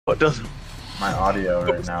What does my audio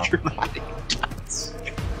right now? dramatic?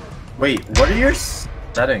 Wait, what are your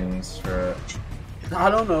settings for it? I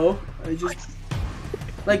don't know. I just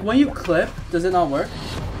like when you clip, does it not work?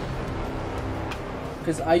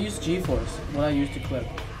 Because I use G-force when I use to clip.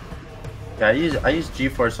 Yeah, I use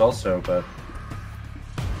G-force also, but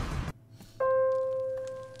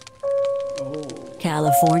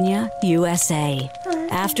California, USA.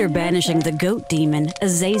 After banishing the goat demon,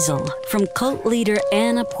 Azazel, from cult leader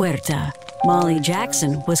Ana Puerta, Molly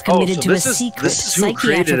Jackson was committed to a secret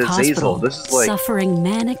psychiatric hospital, like, suffering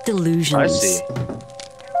manic delusions. I see.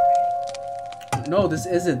 No, this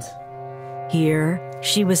isn't. Here,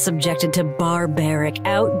 she was subjected to barbaric,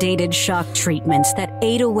 outdated shock treatments that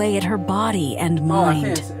ate away at her body and mind.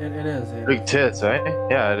 Oh, I think it is. Big tits, eh?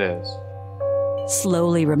 Yeah, it is.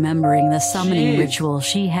 Slowly remembering the summoning ritual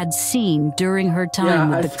she had seen during her time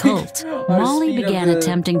with the cult, Molly began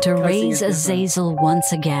attempting to raise Azazel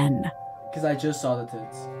once again. Because I just saw the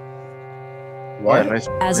tits. what? Yeah, nice,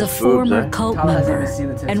 As a nice former boobs, cult Tyler hasn't member even seen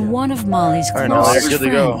the tits and yet. one of Molly's Alright, no, closest good to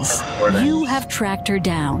go. friends, you have tracked her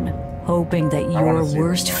down, hoping that your see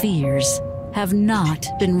worst them now. fears have not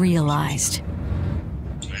been realized.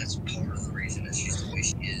 That's part of the reason that she's the way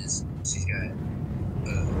she is. She's got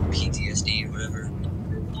PTSD or whatever.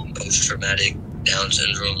 Post-traumatic Down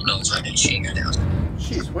syndrome. No, sorry, she ain't got Down syndrome.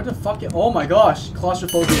 Jeez, what the fuck? Oh my gosh,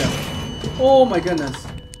 claustrophobia. Oh my goodness.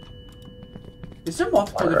 Is there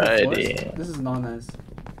multiple different floors? Alrighty. This is not nice.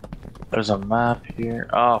 There's a map here.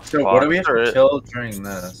 Oh, So fuck. what do we have to kill during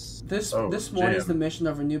this? This Oh, this morning is damn. the mission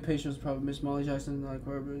of a new patient with problem. Miss Molly Jackson, like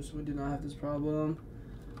Corbus. We do not have this problem.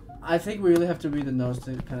 I think we really have to read the notes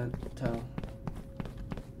to kind of tell.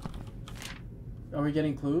 Are we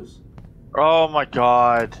getting clues? Oh my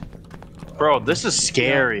god. Bro, this is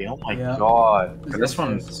scary. Oh my Yeah. god. This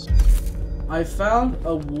one's I found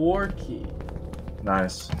a war key.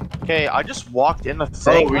 nice. Okay, I just walked in the Oh,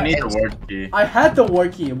 thing. we need the word key. I had the war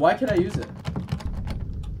key. Why can't I use it?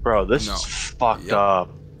 Bro, this is fucked up.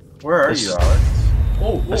 Where are This- you, Alex?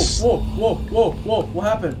 Oh, whoa, This- whoa, whoa, whoa, whoa! What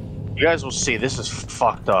happened? You guys will see. This is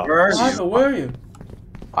fucked up. Where are What happened? you? Where are you?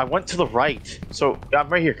 I went to the right. So, I'm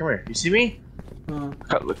right here. Come here. You see me?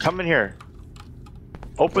 Come in here.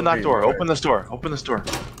 Open that door. Open this door. Open this door.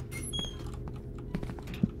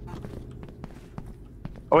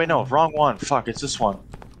 Oh wait, no, wrong one. Fuck, it's this one.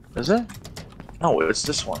 Is it? No, it's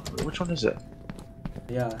this one. Which one is it?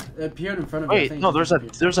 Yeah, it appeared in front of me. I Wait, think no, it there's a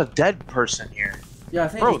disappeared. dead person here. Yeah, I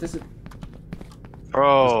think Bro. this is.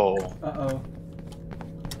 Bro. Uh-oh.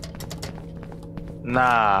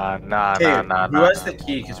 Nah. Who has the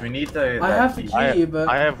key? Because we need the. I have the key, but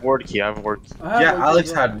I have word key. I have word key. I have Yeah, the key,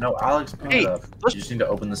 Alex but- had no. Alex picked Hey, it up. You just need to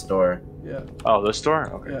open this door. Yeah, Oh, this door?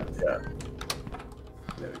 Okay. yeah. Yeah.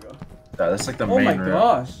 There we go. Yeah, that's like the Oh main my room.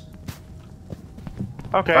 gosh.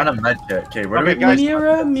 Okay. Found a med kit. Okay, where Okay, do we guys.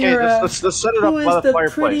 Mira, Okay, Mira. let's set it up Who by is the the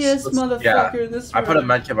fireplace. prettiest Let's- motherfucker in this I room? put a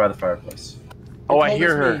med kit by the fireplace. Oh, It I told hear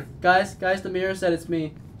it's her. me. Guys, the mirror said it's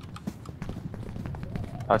me.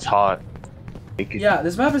 That's hot. Yeah,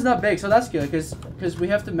 this map is not big, so that's good, because we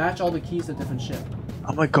have to match all the keys to different shit.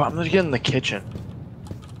 Oh my god, I'm gonna get in the kitchen.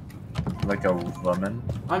 Like a woman.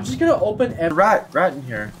 I'm just gonna open every. Rat in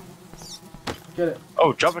here. Get it.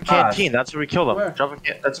 Oh, drop a canteen. That's where we kill them. Where? Drop a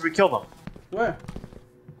can. That's where we kill them. Where?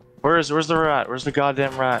 Where's the rat? Where's the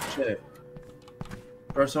goddamn rat? Shit.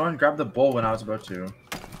 Bro, someone grabbed the bowl when I was about to.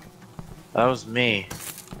 That was me.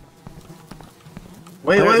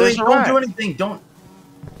 Wait, There- wait, there's wait! a Don't rat. do anything! Don't.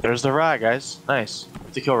 There's the rat, guys. Nice. We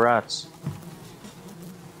have to kill rats.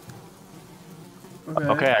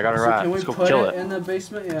 Okay, I got a So rat. Can we Let's go put kill it it. in the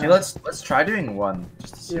basement? Yeah. Okay, let's try doing one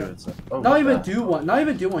just to see Yeah. what it's like. Oh, Not what even the- do one. Not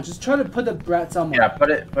even do one. Just try to put the rat somewhere. Yeah, put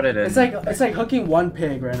it in. It's like hooking one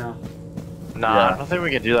pig right now. Nah, Yeah. I don't think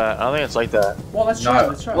we can do that. I don't think it's like that. Well, let's try. No,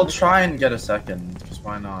 Let's try. we'll try and get a second. Just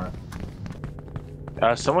why not?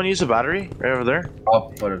 Someone use a battery right over there.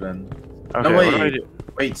 I'll put it in. Okay, No, what do I wait. do?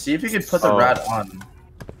 Wait, see if you could put the Oh. rat on.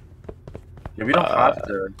 Yeah, we don't have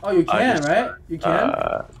to. Oh, you I can, just- right? You can.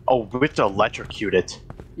 Oh, we have to electrocute it.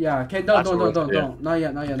 Yeah. Okay. That's Don't. what we'll do. Not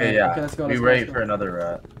yet. Not yet. Okay, yeah. Okay, let's go. we Let's go, wait let's for go. another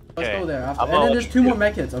rat. Let's Okay. go there. After. I'm And then there's two more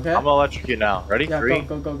electrocute. medkits. Okay. I'm gonna electrocute now. Ready? Yeah. 3,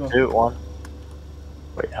 Go. 2, 1.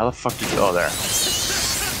 Wait, how the fuck did you? Oh, there.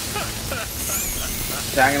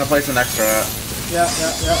 Okay, I'm gonna place the next rat. Yeah.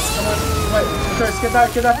 Come on. Wait. Chris, get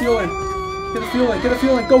that fuel in. Get the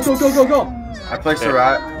fuel in. Go. I placed the Okay.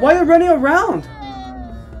 rat. Why are you running around?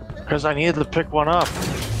 Because I needed to pick one up.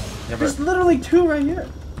 Yeah, There's but literally two right here.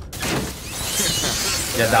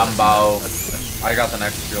 yeah, Dumbo. I got the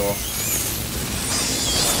next fuel.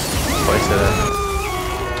 Place it in.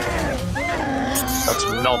 Let's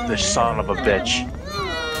melt this son of a bitch.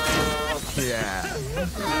 Yeah.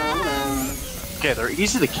 Okay, they're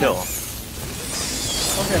easy to kill.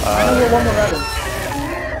 Okay, I know where one more rat is.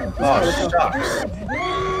 Oh,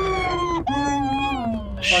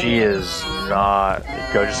 She is not.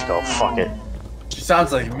 Go, just go. Fuck it. she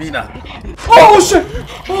sounds like Mina. Oh shit!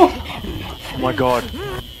 Oh! Oh my god.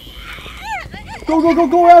 Go around,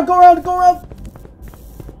 go around, go around!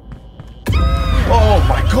 Oh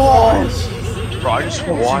my gosh! Bro, I just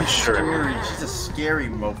watched her. Scary. She's a scary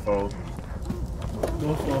mofo.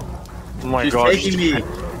 Go for. Oh my She's god. taking me.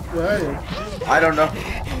 Where are you? I don't know.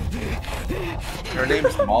 Her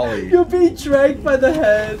name's Molly. You're being dragged by the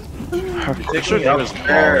head. Her Taking picture me name is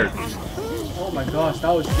upstairs. Oh my gosh,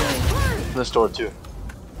 that was scary. This door too.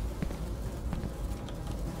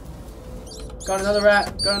 Got another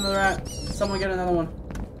rat, got another rat. Someone get another one.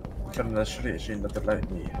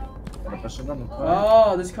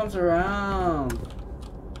 Oh, this comes around.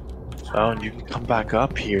 Oh, and you can come back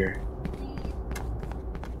up here.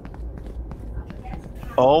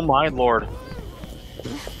 Oh my lord.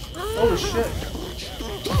 Holy shit.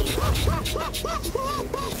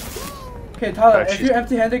 Okay, Tyler, if you're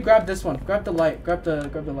empty-handed, grab this one. Grab the light. Grab the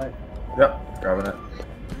light. Yep, grabbing it.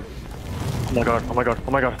 Oh my god, oh my god,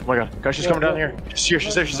 oh my god, oh my god. Guys, she's coming down here. She's here,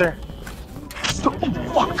 she's there, she's there. Oh,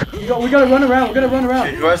 fuck! We gotta run around, we gotta run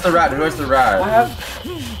around. Who has the rat? Who has the rat? I have...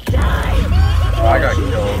 Oh, I got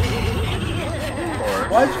killed.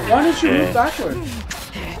 Why didn't you move backward?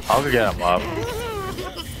 I'll go get him up.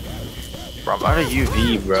 Bro, I'm out of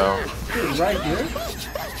UV, bro. Dude, right here?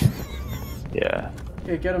 Yeah.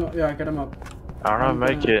 Okay, get him up. Yeah, get him up. I don't know how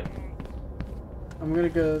to make it. I'm gonna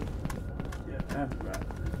go... Yeah, I have the rat.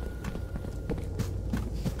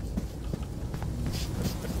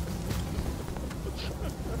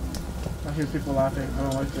 I hear people laughing. I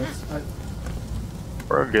don't like this.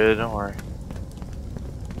 We're good, don't worry.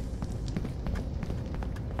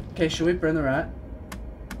 Okay, should we burn the rat?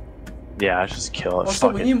 Yeah, just kill it. Also,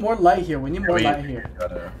 Fuck we it. need more light here. We need more light here.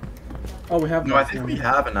 Oh, we have. No, I think we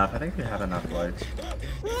have enough. I think we have enough lights.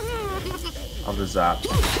 I'll just zap.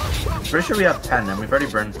 Pretty sure we have 10, and we've already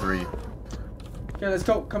burned 3. Okay, let's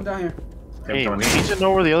go. Come down here. Hey, we need to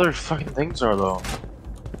know where the other fucking things are, though.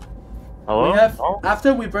 Hello? We have, Oh.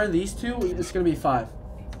 after we burn these 2, it's gonna be 5.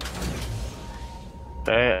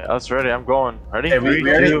 Hey, that's ready. I'm going. Ready? Hey, we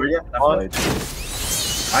 3, already 2, have enough 1. lights.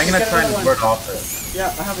 I'm gonna try and work off it. Yeah,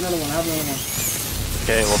 I have another one. I have another one.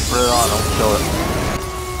 Okay, we'll put it on. I'll kill it.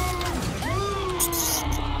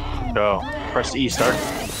 Go. Press E, start.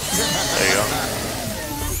 There you go.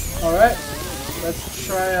 Alright. Let's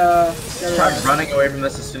try, Try running away from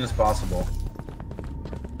this as soon as possible.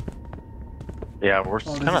 Yeah, we're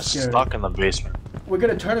kind of stuck in the basement. We're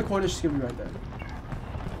gonna turn a corner. She's gonna be right there.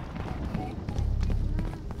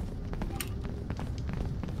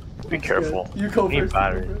 Be careful. You go We need first.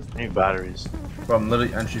 batteries. We need batteries. Bro, I'm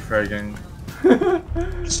literally entry fragging.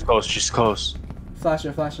 She's close. She's close. Flash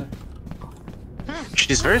her, flash her.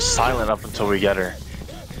 She's very silent up until we get her.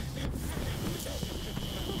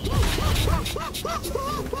 She's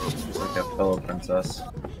like a pillow princess.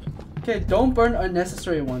 Okay, don't burn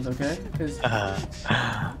unnecessary ones, okay? Because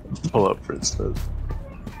Pull up, princess.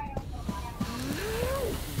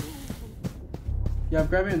 yeah, I'm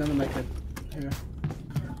grabbing another medkit. Here.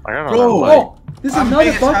 I got Bro, another light. Oh, there's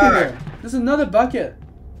another bucket here. There's another bucket.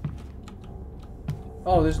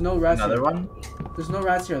 Oh, there's no rats. Another here. one? There's no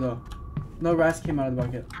rats here though. No rats came out of the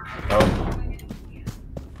bucket. Oh.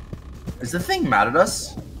 Is the thing mad at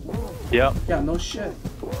us? Yep. Yeah, no shit.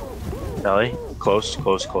 Ellie, close,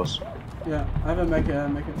 close, close. Yeah, I have a medkit. I have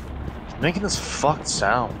a medkit. It's making this fucked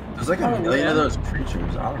sound. There's like a million of those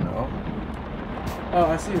creatures. I don't know. Oh,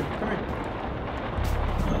 I see you. Come here.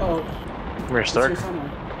 Oh. Come here, Stark.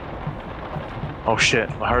 Oh shit,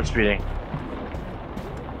 my heart's beating.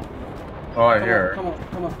 Oh, I hear her. Come on,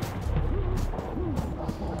 come on.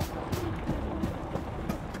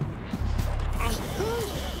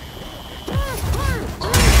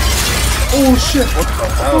 Oh shit! What the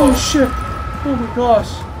hell? Oh shit! Oh my gosh!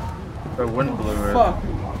 The wind blew it. Fuck!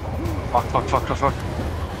 Fuck, fuck, fuck, fuck, fuck.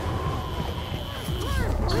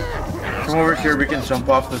 Come over here, we can jump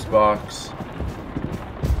off this box.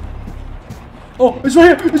 Oh, it's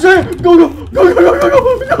right here! It's right here! Go, go! Go, go, go, go,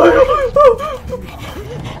 go! Go, go!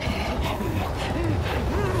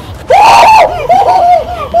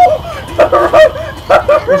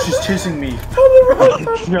 Oh, she's chasing me.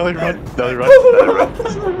 Nelly, run. Nelly, run.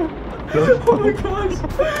 Oh my gosh!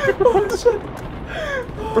 Oh shit!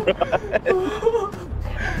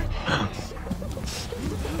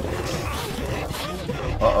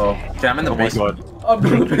 Uh-oh. Okay, I'm in the basement. I'm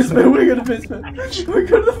going to the basement. We're going to the basement. We're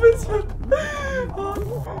going to the basement.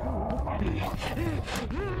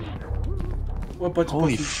 What bunch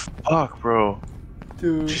Holy of pussies? fuck, bro.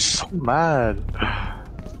 Dude. She's so mad.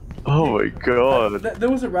 Oh my god. There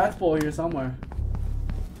was a rat ball here somewhere.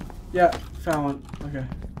 Yeah, found one. Okay.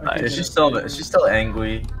 Is she still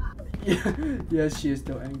angry? Yeah, yes, she is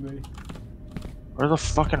still angry. Where's the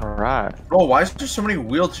fucking rat? Bro, why is there so many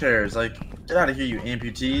wheelchairs? Like, get out of here, you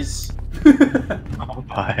amputees. Oh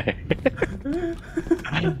my.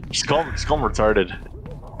 Just call him retarded.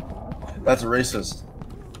 That's racist.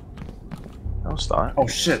 No, it's not. Oh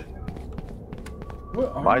shit. Where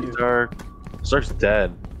are My you? Stark. Stark's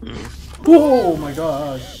dead. Oh my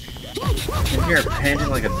gosh. In here panting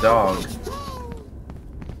like a dog.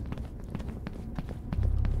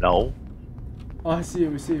 No. Oh, I see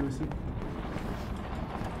it. We see it. We see it.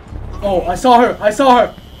 Oh, I saw her. I saw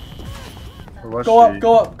her. Or was Go she? up.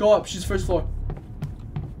 Go up. Go up. She's first floor.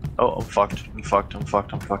 Oh, I'm fucked. I'm fucked. I'm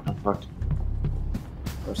fucked. I'm fucked. I'm fucked.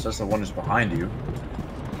 Or says the one who's behind you.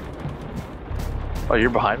 Oh, you're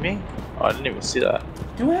behind me? Oh, I didn't even see that.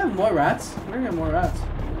 Do we have more rats? We're gonna get more rats.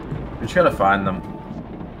 We just gotta find them.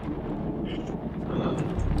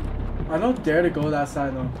 I don't dare to go that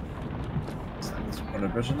side though. What a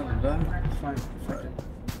vision of that. It's fine. Fuck it.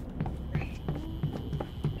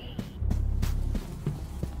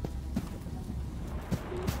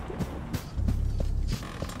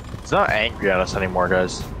 She's not angry at us anymore,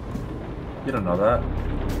 guys. You don't know that.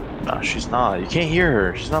 No, she's not. You can't hear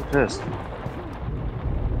her. She's not pissed.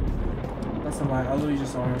 That's a lie. I literally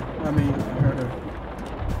just saw her. I mean, I heard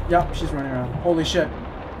her. Yep, she's running around. Holy shit.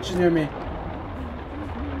 She's near me.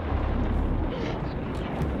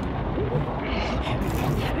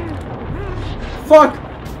 Fuck!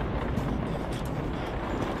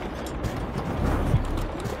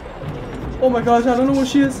 Oh my gosh, I don't know where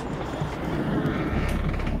she is.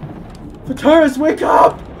 Vitaris, wake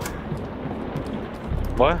up!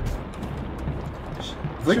 What?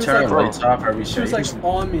 If we She was turn like- our lights off, are we She was safe? like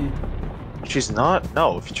on me. She's not?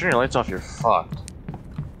 No, if you turn your lights off, you're fucked.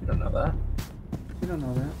 You don't know that. You don't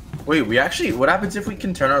know that. Wait, we actually. What happens if we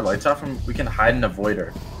can turn our lights off and we can hide and avoid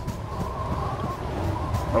her?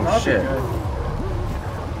 Oh That'd be shit, good.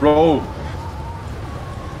 bro!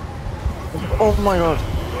 Oh my god.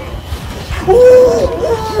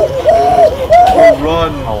 Oh,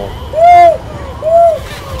 run! Oh.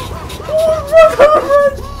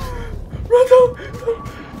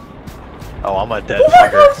 Oh, I'm a dead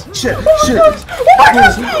fucker. Shit! Oh Shit!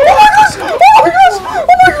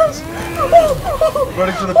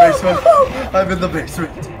 Running to the basement. I'm in the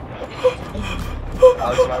basement.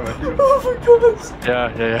 Alex, am I with you? Oh my goodness!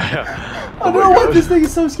 Yeah. I don't know why this thing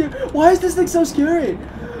is so scary. Why is this thing so scary?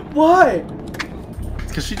 Why?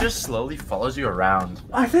 Because she just slowly follows you around.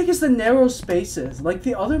 I think it's the narrow spaces. Like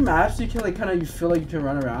the other maps, you can like kind of you feel like you can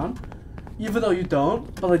run around, even though you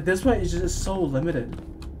don't. But like this one is just so limited.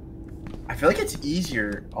 I feel like it's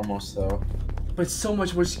easier almost though. But it's so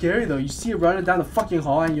much more scary though. You see it running down the fucking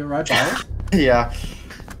hall and you're right by it. Yeah.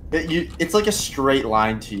 It's like a straight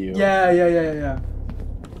line to you. Yeah.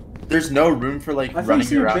 There's no room for like I think running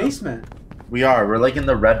it's in your around. basement. We are. We're like in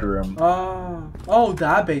the red room. Oh,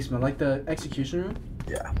 that basement, like the execution room.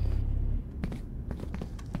 Yeah.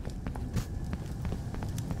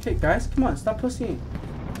 Okay, guys, come on, stop pussying.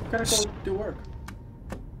 Gotta go do work.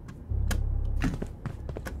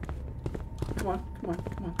 Come on.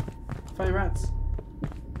 Find your rats.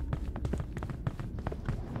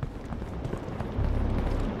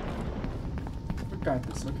 We got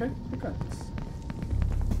this, okay? We got this.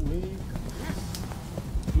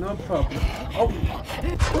 No problem. Oh!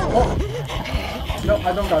 No,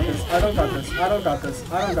 I don't got this. I don't got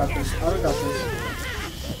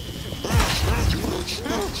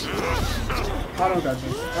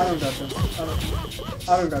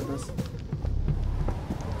this.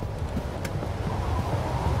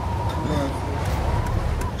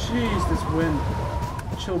 Jeez, this wind.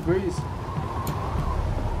 Chill breeze.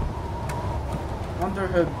 Under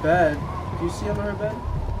her bed. Do you see under her bed?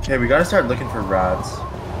 Okay, we gotta start looking for rats.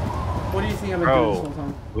 What do you think I've been doing this whole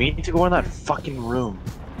time? We need to go in that fucking room.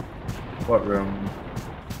 What room?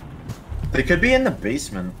 They could be in the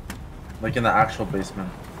basement. Like in the actual basement.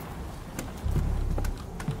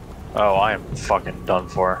 Oh, I am fucking done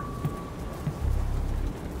for.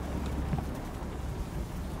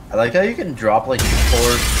 I like how you can drop like 4.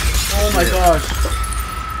 Oh my gosh.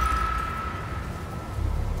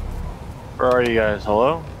 Where are you guys?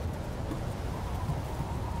 Hello?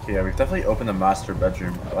 Okay, yeah, we've definitely opened the master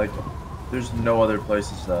bedroom. Like, there's no other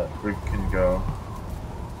places that we can go.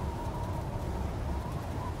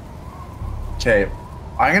 Okay,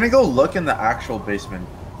 I'm gonna go look in the actual basement.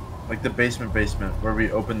 Like the basement where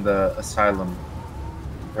we opened the asylum.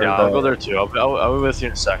 Or Yeah, I'll go there too. I'll be with you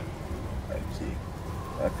in a sec. Okay.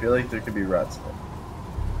 I feel like there could be rats there.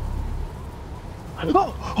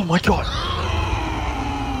 Oh my god!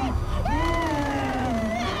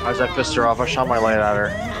 As I pissed her off, I shot my light at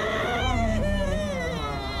her.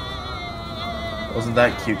 Wasn't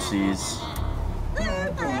that cutesies?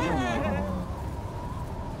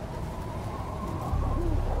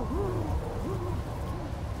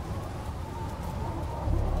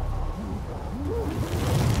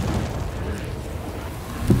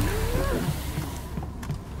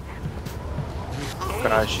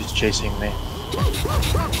 God, she's chasing me. Yeah, I'm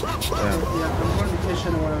going to the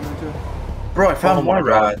kitchen or whatever too. Bro, I found more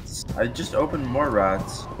rats. I just opened more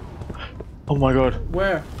rats. Oh my god.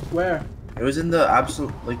 Where? Where? It was in the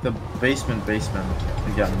absolute, like the basement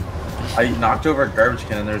again. I knocked over a garbage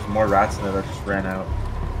can and there's more rats in there that just ran out.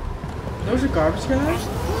 There was a garbage can there?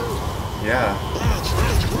 Yeah.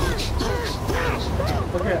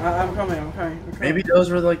 Okay, I'm coming. Maybe those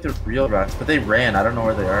were like the real rats, but they ran. I don't know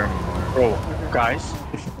where they are anymore. Bro, guys,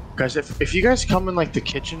 if you guys come in like the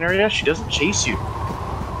kitchen area, she doesn't chase you.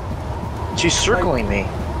 She's circling me.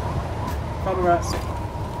 Found the rats.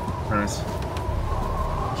 Nice.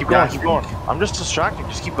 Keep going, keep going. I'm just distracting.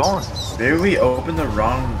 Just keep going. Maybe we opened the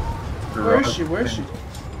wrong. Where is she? Where is she?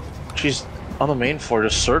 She's on the main floor,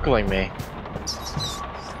 just circling me.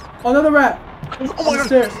 Oh, another rat. Oh my god.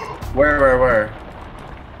 Stairs. Where?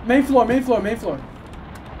 Main floor. Main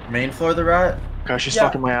floor, the rat? Guys, she's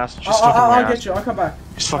fucking my ass. She's I'll fucking my ass. get you. I'll come back.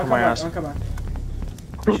 She's fucking my ass. I'll come back.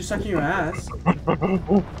 She's sucking your ass. Run.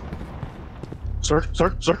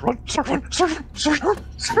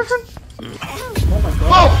 Oh my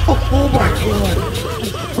god. Oh my god!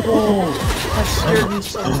 Oh, that scared me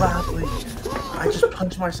so badly. I just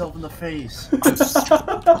punched myself in the face.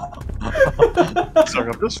 Sorry,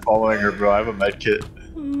 I'm just following her, bro. I have a med kit.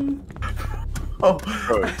 Oh,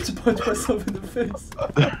 I had to punch myself in the face.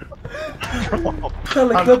 Tell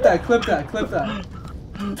it, clip that.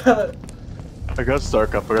 Tell it. I got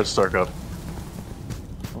Stark up.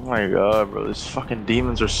 Oh my god, bro. These fucking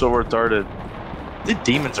demons are so retarded. The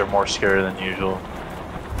demons are more scary than usual.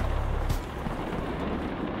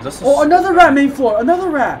 Oh, another rat, main floor. Another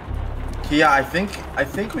rat. Yeah, I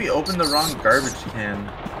think we opened the wrong garbage can.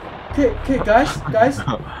 Okay, guys.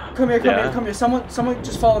 Come here. Someone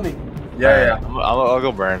just follow me. Yeah. I'll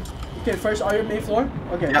go burn. Okay, first, are you main floor?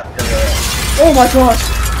 Okay. Yeah. Oh my gosh!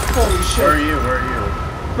 Holy shit! Where are you?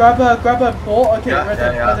 Grab a bowl. Okay, Yeah, right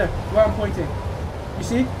there, yeah. right there. Where I'm pointing. You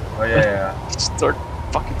see? Oh yeah. Stark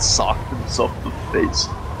fucking socked himself in the face.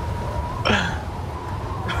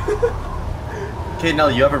 Okay,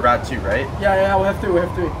 Nell, you have a rat too, right? Yeah. We have three.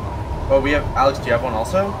 Oh, we have Alex. Do you have one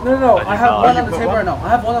also? No. I have one on the put table one? right now. I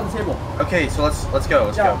have one on the table. Okay, so let's go.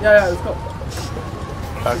 Let's go. Yeah. Let's go.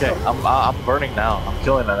 Okay, I'm burning now. I'm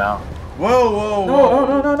killing it now. Whoa. No.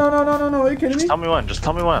 Are you kidding me? Just tell me when.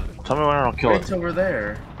 Tell me when and I'll kill Right it. over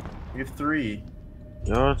there. We have 3.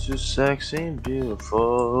 You're too sexy and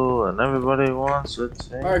beautiful, and everybody wants a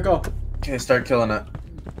taste. All right, go. Okay, start killing it.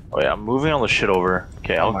 Oh yeah, I'm moving all the shit over.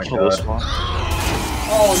 Okay, I'll my kill God. this one.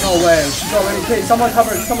 Oh no way! She's already. Okay, someone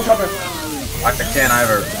cover. I can't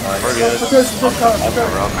either. We're good. Cover.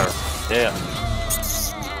 Yeah.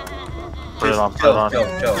 Put it on. Kill.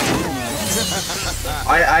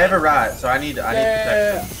 I have a rat, so I need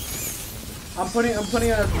Yeah. I'm putting a fuel in.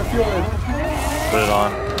 Put it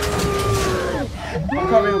on. I'm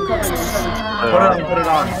coming. Put it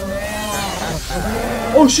on.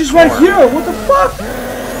 Oh, she's right here! What the fuck?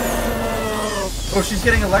 Oh, she's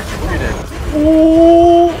getting electrocuted.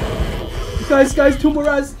 Oh! Guys, 2 more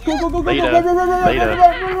rats. Go. Run.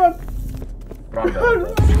 Run.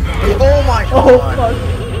 Oh my god.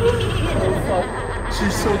 Oh fuck.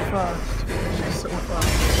 She's so fast.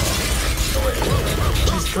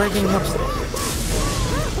 She's dragging him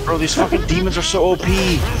upstairs. Bro, these fucking demons are so OP.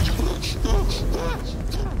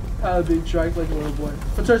 I'll be dragged like a little boy.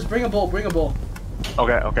 Fraters, bring a bowl.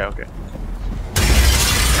 Okay.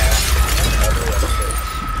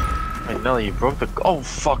 Hey, Nelly, you broke the. Oh,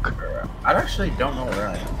 fuck. I actually don't know where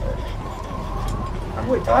I am.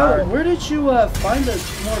 Wait, Tyler, where did you find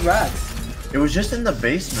more rats? It was just in the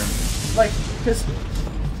basement. Like, cause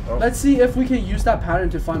let's see if we can use that pattern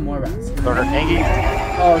to find more rats. Starter tanky.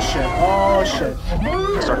 Oh shit.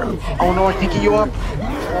 Oh no, I can get you up.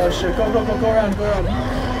 Oh shit. Go around.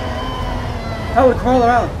 Tyler, crawl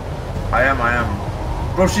around. I am.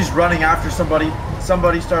 Bro, she's running after somebody.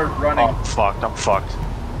 Somebody start running. Oh, I'm fucked.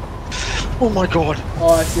 Oh my god.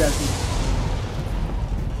 Oh, I see.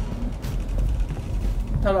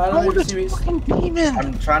 Tyler, I don't need to see me. Fucking demon.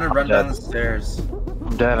 I'm trying to run down the stairs.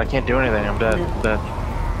 I'm dead. I can't do anything. I'm dead.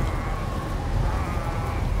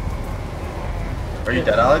 Are you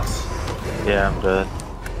dead, Alex? Yeah, I'm dead.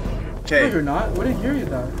 Okay. No, you're not. What did you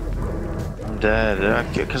die? I'm dead.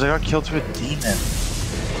 Because I got killed to a demon.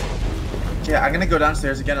 Okay, I'm gonna go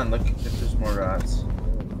downstairs again and look if there's more rats.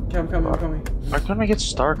 Okay, I'm coming. I'm coming. Why couldn't I get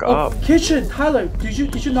Stark Oh, up? kitchen, Tyler. Did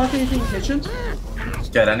you knock anything in kitchen?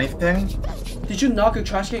 Get anything? Did you knock a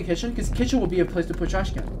trash can in kitchen? Because kitchen would be a place to put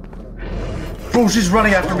trash can. Bro, she's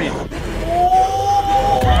running after me.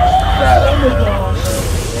 Oh my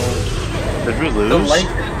gosh. Did we lose? The light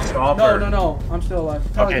didn't stop her. No. I'm still alive.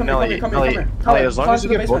 Tyler, Okay, come Nelly, here. Nelly, as long as you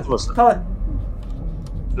get both of us. Tyler.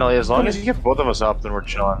 Nelly, as long as you get both of us up, then we're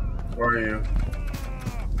chilling. Where are you?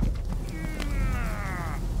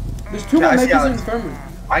 There's two more makers in the infirmary.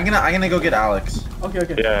 I'm gonna go get Alex.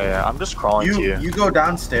 Okay. Yeah. I'm just crawling to you. You go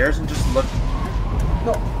downstairs and just look.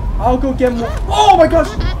 No, I'll go get more. Oh my gosh!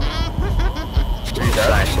 Are you dead?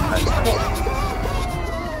 Nice.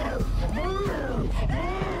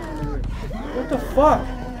 What the fuck?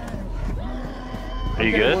 Are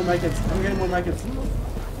you good? I'm getting more medkits.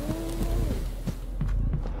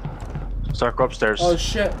 Stark, go upstairs. Oh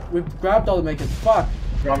shit, we grabbed all the medkits. Fuck.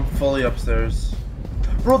 Bro, I'm fully upstairs.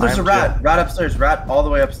 Bro, there's a rat. Rat upstairs. Rat all the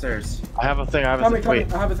way upstairs. I have a thing.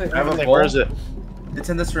 Wait. I have a thing. Where is it? It's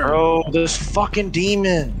in this room. Bro, this fucking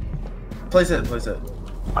demon. Place it.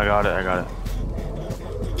 I got it.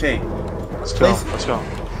 Okay. Let's go.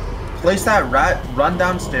 Place that rat. Run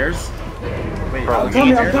downstairs. Wait, Bro, Alex,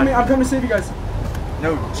 I'm coming to save you guys.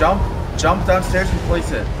 No, jump downstairs and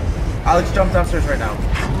place it. Alex, jump downstairs right now.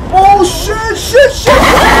 Oh shit!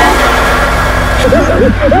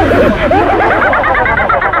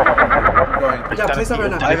 Yeah, place that right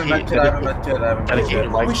now. I haven't met kid.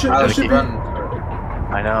 We should run.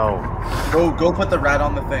 I know. Go put the rat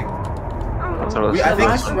on the thing.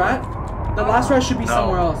 The last rat should be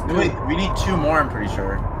somewhere else. Wait, we need 2 more, I'm pretty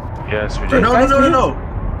sure. Yes, we do. No.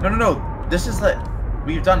 This is like,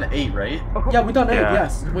 we've done 8, right? Yeah, we've done 8, Yeah.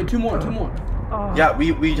 yes. Wait, 2 more. Yeah,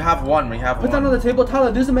 we have 1, Put that on the table,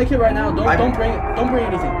 Tyler, doesn't make it right now. Don't bring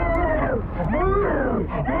anything.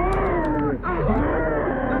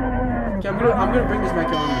 Okay, I'm gonna bring this back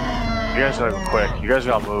on. You guys gotta go quick. You guys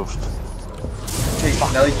gotta move. Okay,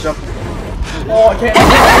 Nelly, jump. Oh, I can't.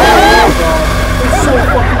 It's so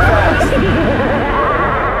fucking fast.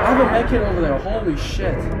 I have a medkit over there. Holy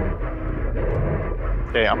shit.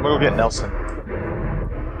 Okay, I'm gonna go get Nelson.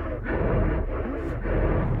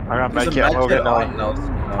 I got a medkit. I'm gonna go get Nelly.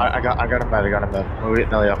 I got a med. I'm gonna get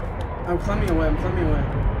Nelly up. I'm climbing away.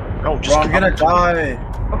 No, just Bro, I'm gonna die.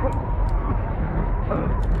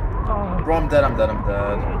 Bro, I'm dead.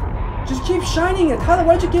 Just keep shining it. Tyler,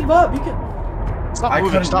 why'd you give up? You can. Stop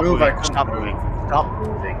moving. Stop moving.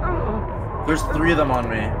 There's 3 of them on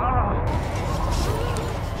me.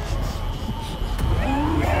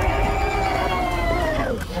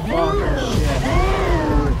 Oh, shit.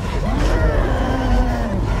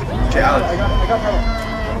 Okay, Alex. I got power.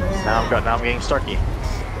 Now I'm getting Starky.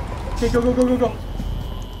 Okay, go.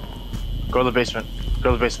 Go to the basement.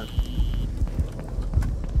 Go to the basement.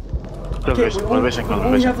 We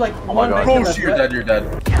only have like Oh my one god. medkit Oh, left, you're right? dead.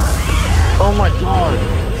 Oh my god.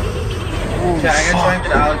 Okay, I'm gonna try and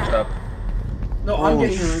get Alex up. No, I'm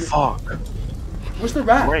getting him. Fuck. Where's the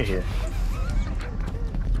rat? Right here.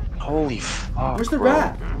 Holy fuck. Where's the bro.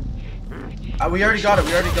 rat? We already got it.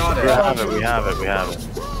 We have it.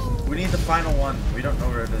 We need the final one. We don't know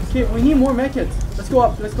where it is. Okay, we need more medkits. Let's go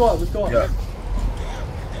up. Yeah.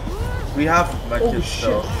 We have Oh medkits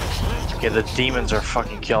shit. still. Okay, the demons are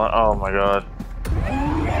fucking killing. Oh my god.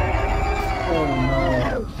 Oh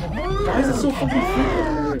no. Why is it so fucking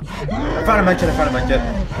freaky? I found a medkit.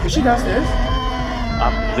 Is she downstairs?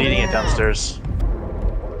 I'm leading it downstairs.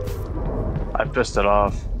 I pissed it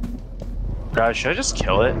off. Guys, should I just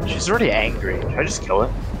kill it? She's already angry. Should I just kill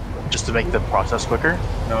it? Just to make the process quicker?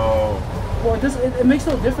 No. Well, it makes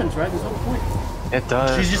no difference, right? There's no point. It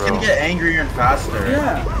does. She's just bro. gonna get angrier and faster.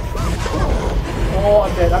 Yeah. Oh,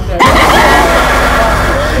 I'm dead.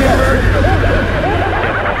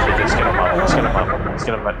 Let's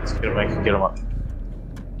get him up.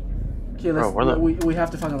 Okay, Bro, we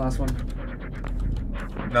have to find the last one.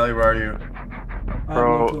 Nelly, where are you?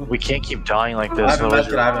 Bro, we can't keep dying like I this. have a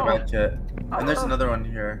medkit. And there's another one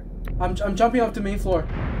here. I'm jumping up to main floor.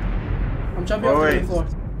 I'm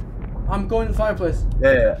going to the fireplace.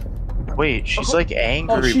 Yeah. Wait, she's like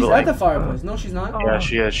angry. Oh, she's but, at the fireplace. No, she's not. Yeah,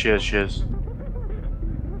 she is.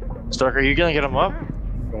 Stark, are you gonna get him up?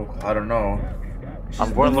 Oh, I don't know.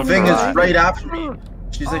 I'm going The looking thing for the is rat. right after me.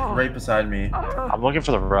 She's like right beside me. I'm looking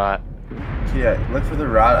for the rat. Yeah, look for the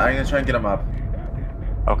rat. I'm gonna try and get him up.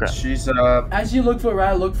 Okay. She's As you look for a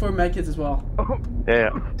rat, look for medkits as well.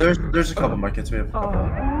 Yeah. there's a couple medkits we have.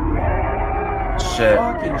 Shit.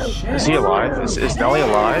 Fucking shit. Is he alive? Is Nelly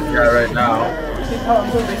alive? Yeah, right now. Okay,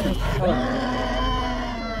 I'm going basement.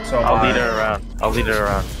 So I'll lead her around. I'll lead her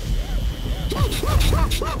around.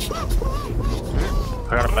 I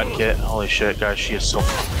got a med kit. Holy shit, guys, she is so.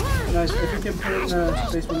 Nice. If you can put it in the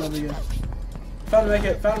basement over here. Found a make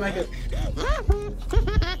it. Found a make it.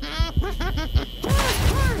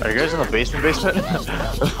 Are you guys in the basement?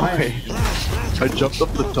 Okay. I jumped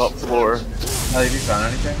up the top floor. Have you found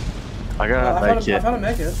anything? I got a med I kit. found a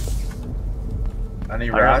make it. Any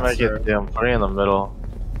I got a rats? med kit. Damn, put it in the middle.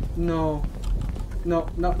 No. No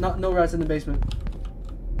rats in the basement.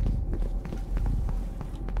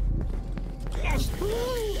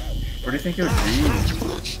 Where do you think it would be?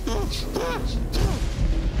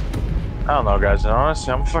 I don't know, guys.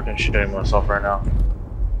 Honestly, I'm fucking shitting myself right now.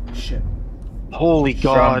 Shit. Holy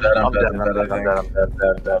god. I'm dead.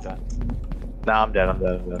 Nah, I'm dead.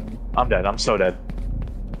 I'm dead. I'm so dead.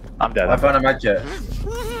 I'm dead. I found a med kit.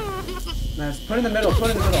 Nice. Put in the middle.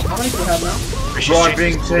 Put in the middle. How many do you have now? Bro, I'm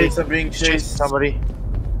being chased. I'm being chased. Somebody.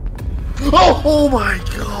 Oh my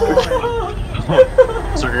god!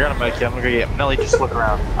 So you're gonna med kit. I'm gonna go get Nelly. Just look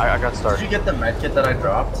around. I got start. Did you get the med kit that I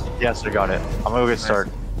dropped? Yes, I got it. I'm gonna go get start.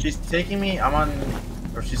 She's taking me. I'm on.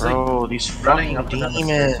 Or she's Bro, like these running fucking up and down the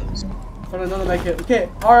stairs. demons. Found another med kit. Okay,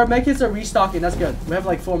 our med kits are restocking. That's good. We have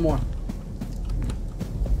like 4 more.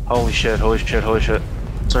 Holy shit, holy shit, holy shit.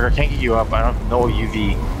 Sir, I can't get you up. I don't know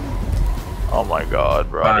UV. Oh my god,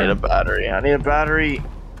 bro. I need a battery. I need a battery.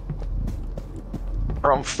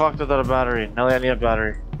 Bro, I'm fucked without a battery. Nelly, I need a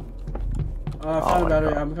battery. Found a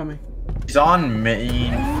battery. I'm coming. He's on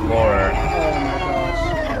main floor. Oh my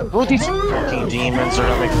gosh. Bro, these fucking demons are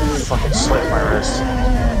gonna make me fucking slit my wrist.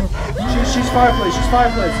 She's fireplace. She's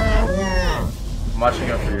fireplace. I'm watching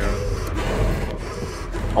out for you.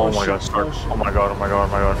 Oh my god, start. Oh my god, oh my god,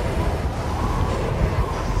 oh my god.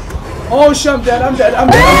 Oh shit, I'm dead. I'm dead. I'm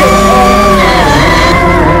dead. Oh.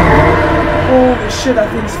 Holy shit, that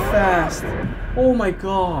thing's fast. Oh my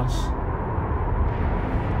gosh.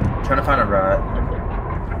 Trying to find a rat.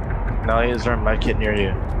 Nelly, is there a med kit near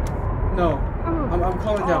you? No. I'm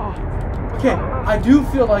calling down. Okay, I do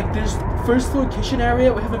feel like there's first floor kitchen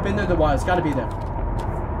area. We haven't been there in a while. It's gotta be there.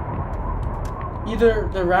 Either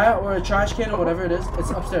the rat or a trash can or whatever it is.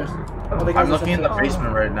 It's upstairs. Oh, I'm looking in the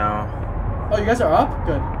basement right now. Oh, you guys are up?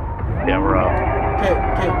 Good. Yeah, we're up. Okay,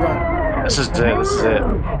 run. This is it, this is it.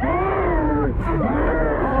 Oh,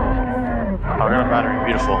 I got a battery,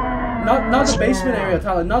 beautiful. Not the basement area,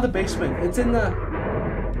 Tyler. Not the basement. It's in the...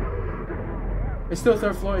 It's still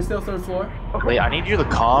 3rd floor. It's still 3rd floor. Wait, I need you to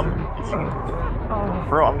calm.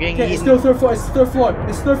 Bro, I'm getting Okay, it's eaten. still 3rd floor. It's 3rd floor.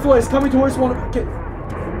 It's 3rd floor. It's coming towards one of... Okay.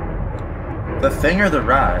 The thing or the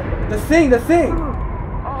rat? The thing.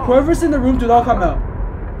 Whoever's in the room, do not come out.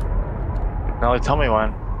 Nelly, tell me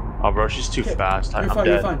when. Oh, bro, she's too fast. I'm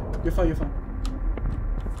dead. You're fine.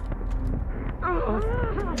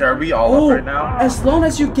 Are we all up right now? As long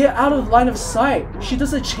as you get out of line of sight, she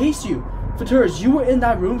doesn't chase you. Faturas, you were in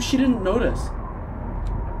that room, she didn't notice.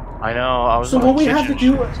 I know, I was So in what the we kitchen. have to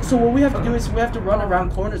do is we have to run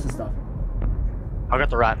around corners and stuff. I got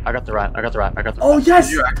the rat. Oh yes!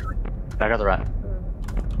 Did you actually? I got the rat.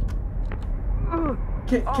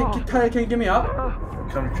 Can you get me up?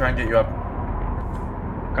 Come try and get you up.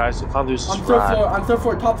 Guys, if I lose this I'm 3rd rat... floor. I'm 3rd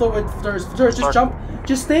floor. Top floor with Faturas. Faturas, just jump.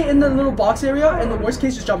 Just stay in the little box area, and the worst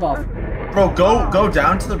case, just jump off. Bro, go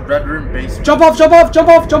down to the red room basement. Jump off!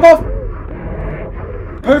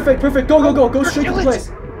 Perfect.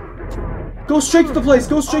 Go straight to the place.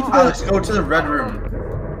 Go straight to the place. Alex, go to the red room.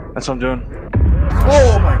 That's what I'm doing.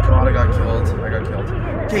 Oh my god, I got killed.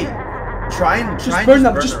 Okay, try and burn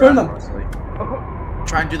them.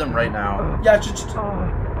 Try and do them right now. Yeah,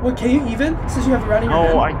 What, can you even? Since you have a rat in your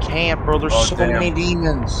hand? No, I can't, bro. There's so many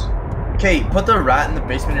demons. Okay, put the rat in the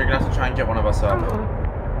basement. You're gonna have to try and get one of us up.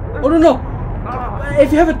 Oh, no.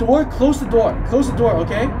 If you have a door, close the door.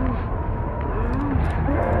 Okay?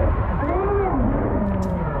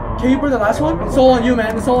 Can you burn the last one? It's all on you,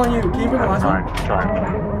 man. Can you burn the last one?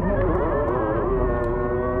 Trying.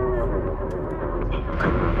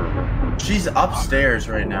 She's upstairs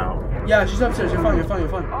right now. Yeah, she's upstairs. You're fine.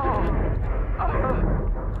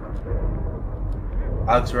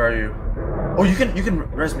 Alex, where are you? Oh, you can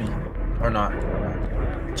res me. Or not.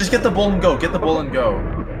 Just get the bull and go.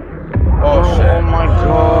 Oh shit. Oh my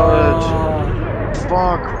god.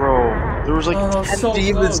 Fuck, bro. There was like 10 so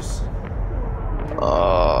demons. close.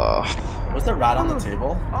 Was the rat on the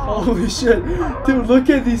table? Holy shit. Dude, look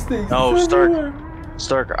at these things. No, It's Stark. everywhere.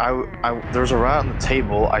 Stark, there was a rat on the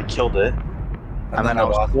table. I killed it. And then I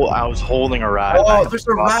was holding a rat. Oh, there's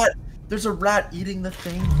a rat. There's a rat eating the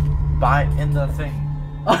thing in the thing.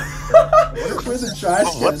 Where's the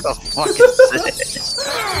trash can? What the fuck is this?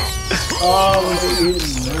 Oh, we're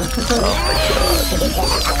eating.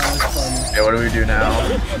 Okay, what do we do now?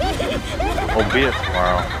 We'll beat it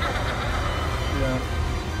tomorrow. Yeah.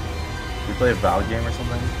 We play a Val game or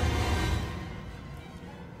something?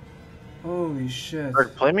 Holy shit.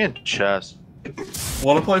 Eric, play me in chess.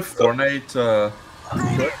 Want to play Fortnite?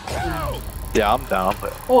 Yeah, I'm down.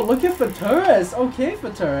 But Oh, look at Futurus. Okay,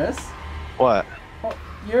 Futurus. what? Oh,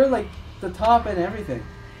 you're like the top and everything.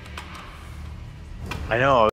 I know.